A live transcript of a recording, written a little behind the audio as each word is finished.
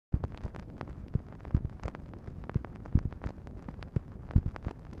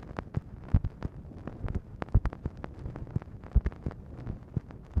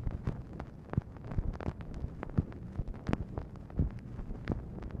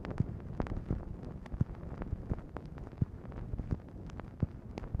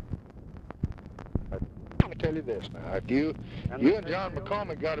tell you this now. If you and John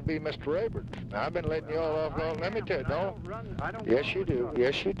McCormick got to be Mr. Abrams. Now, I've been letting you all off. Let me tell you, don't. Yes, you do.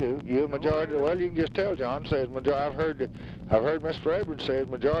 Yes, you do. You majority. Well, you can just tell John says majority. I've heard Mr. Abrams say as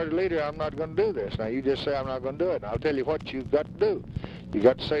majority leader, I'm not going to do this. Now, you just say I'm not going to do it. And I'll tell you what you've got to do. You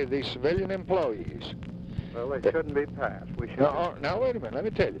got to say these civilian employees. Well, they shouldn't be passed. We should. Now, wait a minute. Let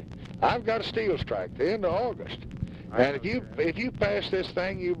me tell you. I've got a steel strike the end of August. And if you pass this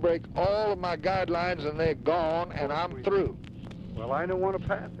thing, you break all of my guidelines, and they're gone, and I'm through. Well, I don't want to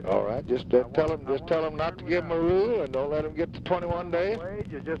pass it. All right, just tell them not to give them a rule, and don't let them get to 21 days.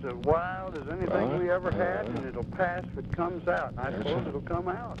 Wage is just as wild as anything we ever had, and it'll pass if it comes out. And I suppose it'll come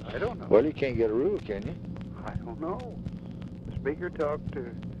out. I don't know. Well, you can't get a rule, can you? I don't know. The speaker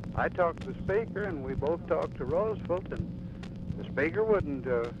I talked to the speaker, and we both talked to Roosevelt, and the speaker wouldn't.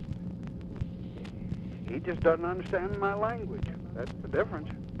 He just doesn't understand my language. That's the difference.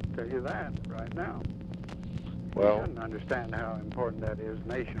 I'll tell you that right now. Well, he doesn't understand how important that is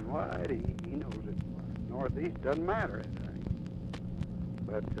nationwide. He knows that Northeast doesn't matter.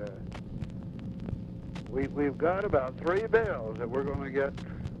 But we've got about 3 bills that we're going to get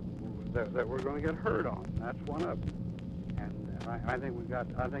that we're going to get hurt on. That's one of them. And I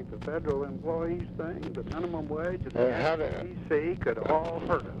think the federal employees thing, the minimum wage, and the FTC could all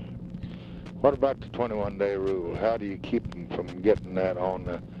hurt us. What about the 21-day rule? How do you keep them from getting that on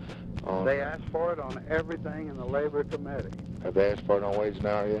the... They asked for it on everything in the Labor Committee. Have they asked for it on wage and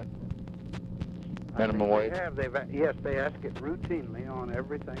hour yet? Minimum wage? They have. Yes, they ask it routinely on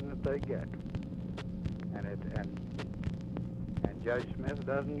everything that they get. And Judge Smith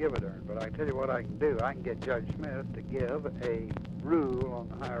doesn't give it earned. But I tell you what I can do. I can get Judge Smith to give a rule on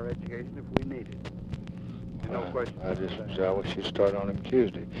the higher education if we need it. No question. I wish you'd start on him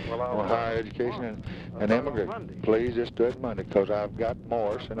Tuesday. Well, on higher education and immigration. Please just do it Monday, because I've got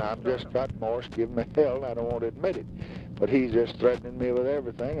Morse, and I've just got Morse giving me hell, and I don't want to admit it. But he's just threatening me with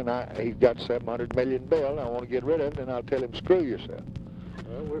everything, and he's got $700 million bill, and I want to get rid of it, and I'll tell him, screw yourself.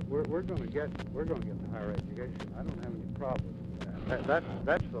 Well, we're going to get the higher education. I don't have any problem with that.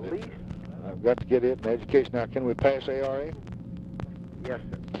 That's the least. I've got to get it in education. Now, can we pass ARA? Yes,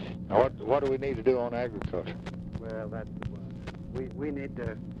 sir. Now, what do we need to do on agriculture? Well, that's we need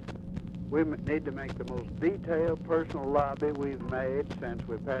to make the most detailed personal lobby we've made since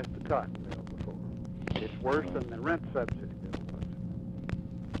we passed the cotton bill before. It's worse than the rent subsidy bill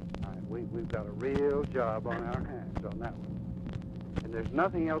was. We've got a real job on our hands on that one, and there's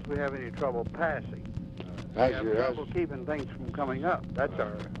nothing else we have any trouble passing. We have trouble keeping things from coming up. That's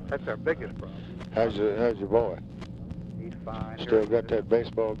our biggest problem. How's your boy? He's fine. Still got that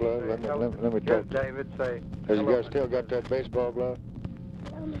baseball glove? Let me talk. David, say. Has you guys still got that baseball glove?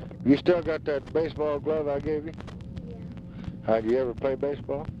 You still got that baseball glove I gave you? Yeah. Did you ever play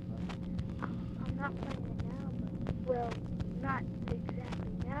baseball? I'm not playing it now, but, well, not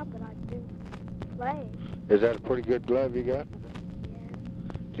exactly now, but I do play. Is that a pretty good glove you got? Yeah.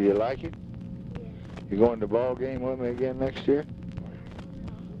 Do you like it? Yeah. You going to the ball game with me again next year?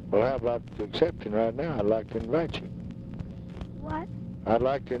 Well, how about accepting right now? I'd like to invite you. What? I'd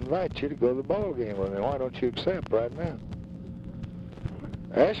like to invite you to go to the ball game with me. Why don't you accept right now?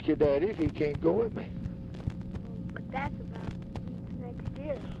 Ask your daddy if he can't go with me. But that's about next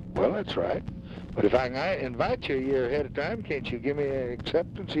year. Well, that's right. But if I can invite you a year ahead of time, can't you give me an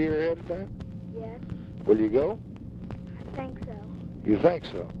acceptance a year ahead of time? Yes. Will you go? I think so. You think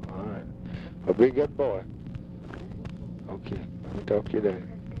so? All right. Well, be a good boy. Okay. Let me talk to your daddy.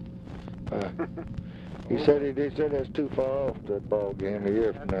 Bye. He said that's too far off, that ball game, a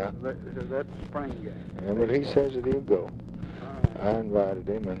year from now. That's spring game. Yeah, but he says that he'll go. I invited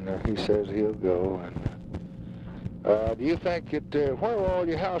him, and he says he'll go. And do you think where were all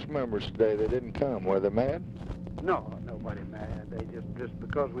your House members today? They didn't come. Were they mad? No, nobody mad. They just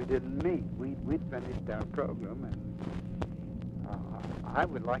because we didn't meet. We'd finished our program, and I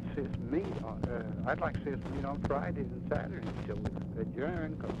would like to see us meet. I'd like to see us meet on Fridays and Saturdays till we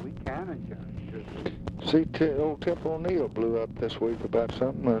adjourn, because we can adjourn. See, old Tip O'Neill blew up this week about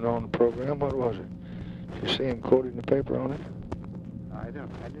something on the program. What was it? Did you see him quoting the paper on it? I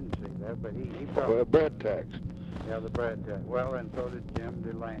didn't see that, but he probably... Well, bread tax. Yeah, the bread tax. Well, and so did Jim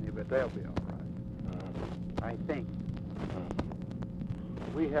Delaney, but they'll be all right. I think.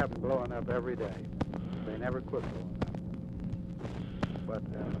 We have them blowing up every day. They never quit blowing up. But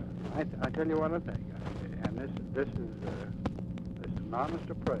I tell you what I think, and this is an honest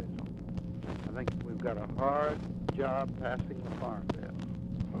appraisal. I think we've got a hard job passing the Farm Bill.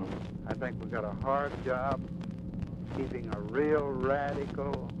 I think we've got a hard job keeping a real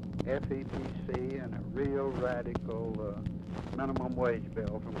radical FEPC and a real radical minimum wage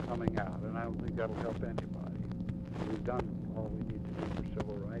bill from coming out, and I don't think that'll help anybody. we've done all we need to do for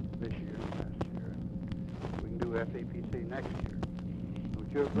civil rights this year and last year. We can do FEPC next year.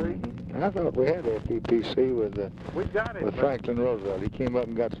 Don't you agree? I thought we had FEPC with We got it. with Franklin Roosevelt. He came up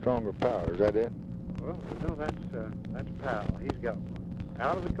and got stronger power. Is that it? Well, no, that's Powell. He's got one.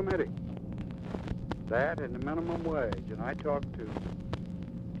 Out of the committee. That and the minimum wage. And I talked to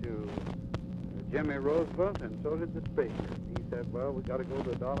Jimmy Roosevelt, and so did the Speaker. He said, well, we got to go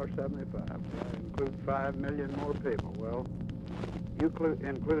to $1.75. Include 5 million more people. Well, you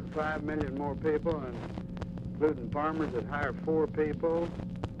include 5 million more people, and including farmers that hire 4 people,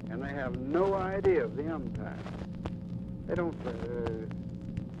 and they have no idea of the impact. They don't.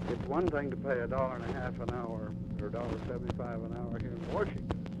 It's one thing to pay $1.50 an hour or $1.75 an hour here in Washington.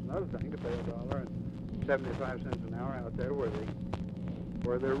 It's another thing to pay $1.75 an hour out there where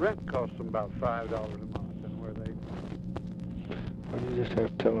their rent costs them about $5 a month, and where they. Well, you just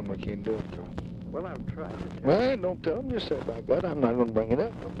have to tell them we can't do it, Carl. Well, I've tried to. Well, don't tell them you said like that. I'm not going to bring it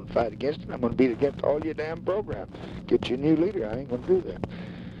up. I'm going to fight against it. I'm going to beat against all your damn programs. Get you a new leader. I ain't going to do that.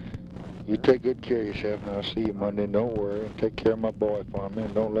 You take good care of yourself, and I'll see you Monday. Don't worry. And take care of my boy for me,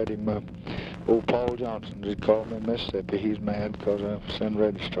 and don't let him, old Paul Johnson just called me in Mississippi. He's mad because I've sent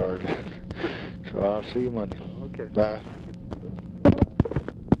ready started. So I'll see you Monday. Okay. Bye.